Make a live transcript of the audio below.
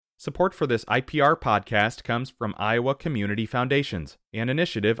Support for this IPR podcast comes from Iowa Community Foundations, an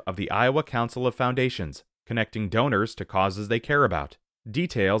initiative of the Iowa Council of Foundations, connecting donors to causes they care about.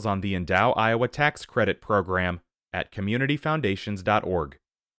 Details on the Endow Iowa Tax Credit Program at communityfoundations.org.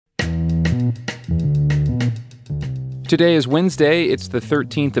 Today is Wednesday. It's the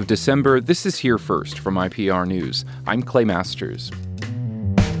 13th of December. This is Here First from IPR News. I'm Clay Masters.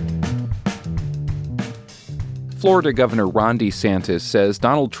 Florida Governor Ron DeSantis says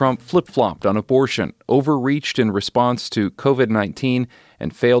Donald Trump flip-flopped on abortion, overreached in response to COVID-19,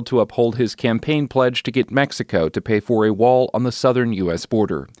 and failed to uphold his campaign pledge to get Mexico to pay for a wall on the southern U.S.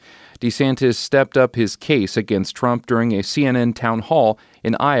 border. DeSantis stepped up his case against Trump during a CNN town hall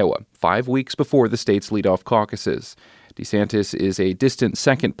in Iowa, 5 weeks before the state's leadoff caucuses. DeSantis is a distant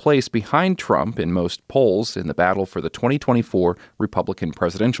second place behind Trump in most polls in the battle for the 2024 Republican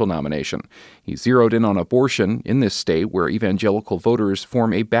presidential nomination. He zeroed in on abortion in this state where evangelical voters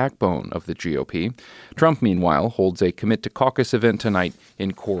form a backbone of the GOP. Trump, meanwhile, holds a Commit to Caucus event tonight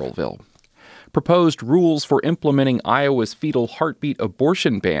in Coralville. Proposed rules for implementing Iowa's fetal heartbeat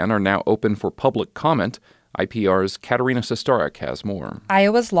abortion ban are now open for public comment. IPR's Katerina Sestarek has more.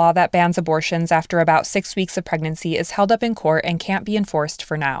 Iowa's law that bans abortions after about 6 weeks of pregnancy is held up in court and can't be enforced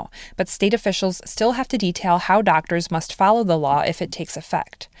for now. But state officials still have to detail how doctors must follow the law if it takes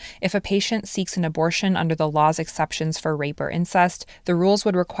effect. If a patient seeks an abortion under the law's exceptions for rape or incest, the rules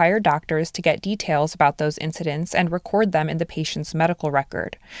would require doctors to get details about those incidents and record them in the patient's medical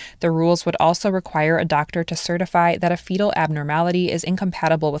record. The rules would also require a doctor to certify that a fetal abnormality is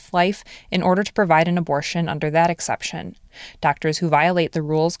incompatible with life in order to provide an abortion under that exception. Doctors who violate the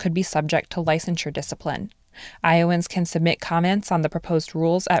rules could be subject to licensure discipline. Iowans can submit comments on the proposed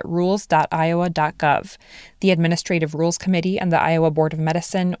rules at rules.iowa.gov. The Administrative Rules Committee and the Iowa Board of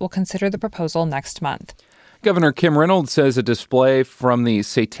Medicine will consider the proposal next month. Governor Kim Reynolds says a display from the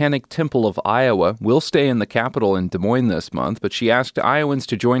Satanic Temple of Iowa will stay in the Capitol in Des Moines this month, but she asked Iowans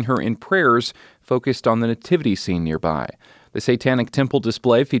to join her in prayers focused on the nativity scene nearby. The Satanic Temple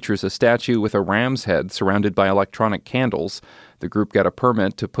display features a statue with a ram's head surrounded by electronic candles. The group got a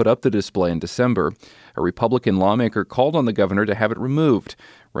permit to put up the display in December. A Republican lawmaker called on the governor to have it removed.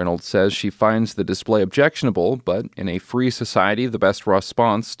 Reynolds says she finds the display objectionable, but in a free society, the best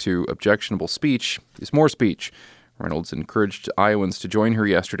response to objectionable speech is more speech. Reynolds encouraged Iowans to join her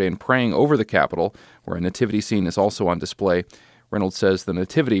yesterday in praying over the Capitol, where a nativity scene is also on display. Reynolds says the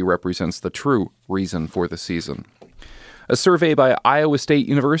nativity represents the true reason for the season. A survey by Iowa State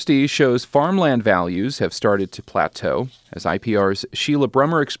University shows farmland values have started to plateau. As IPR's Sheila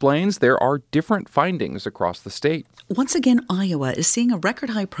Brummer explains, there are different findings across the state. Once again, Iowa is seeing a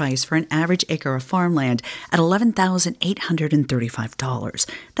record high price for an average acre of farmland at $11,835.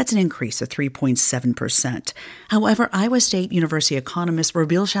 That's an increase of 3.7%. However, Iowa State University economist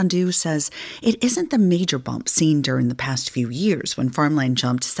Robil Chandu says it isn't the major bump seen during the past few years when farmland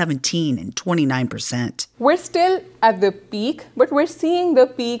jumped 17 and 29%. We're still at the peak, but we're seeing the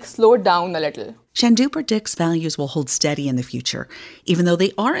peak slow down a little. Chandu predicts values will hold steady in the future, even though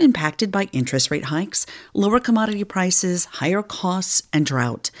they are impacted by interest rate hikes, lower commodity prices, higher costs, and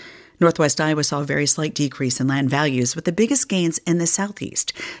drought. Northwest Iowa saw a very slight decrease in land values, with the biggest gains in the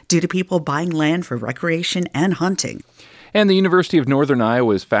southeast, due to people buying land for recreation and hunting. And the University of Northern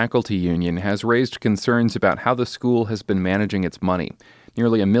Iowa's faculty union has raised concerns about how the school has been managing its money.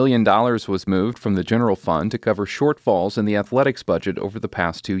 Nearly $1 million was moved from the general fund to cover shortfalls in the athletics budget over the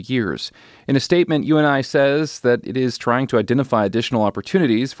past 2 years. In a statement, UNI says that it is trying to identify additional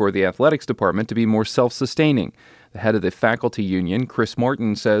opportunities for the athletics department to be more self-sustaining. The head of the faculty union, Chris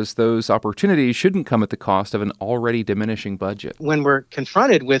Martin, says those opportunities shouldn't come at the cost of an already diminishing budget. When we're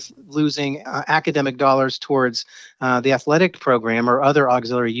confronted with losing academic dollars towards the athletic program or other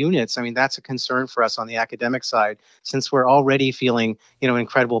auxiliary units, I mean, that's a concern for us on the academic side, since we're already feeling, an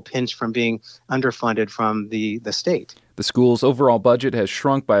incredible pinch from being underfunded from the state. The school's overall budget has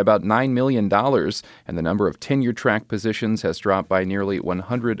shrunk by about $9 million, and the number of tenure-track positions has dropped by nearly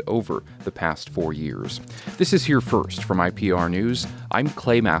 100 over the past 4 years. This is Here First from IPR News. I'm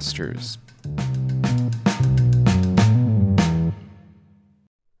Clay Masters.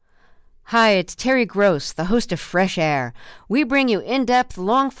 Hi, it's Terry Gross, the host of Fresh Air. We bring you in-depth,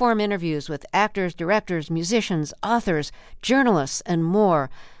 long-form interviews with actors, directors, musicians, authors, journalists, and more.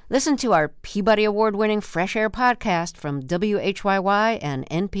 Listen to our Peabody Award-winning Fresh Air podcast from WHYY and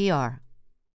NPR.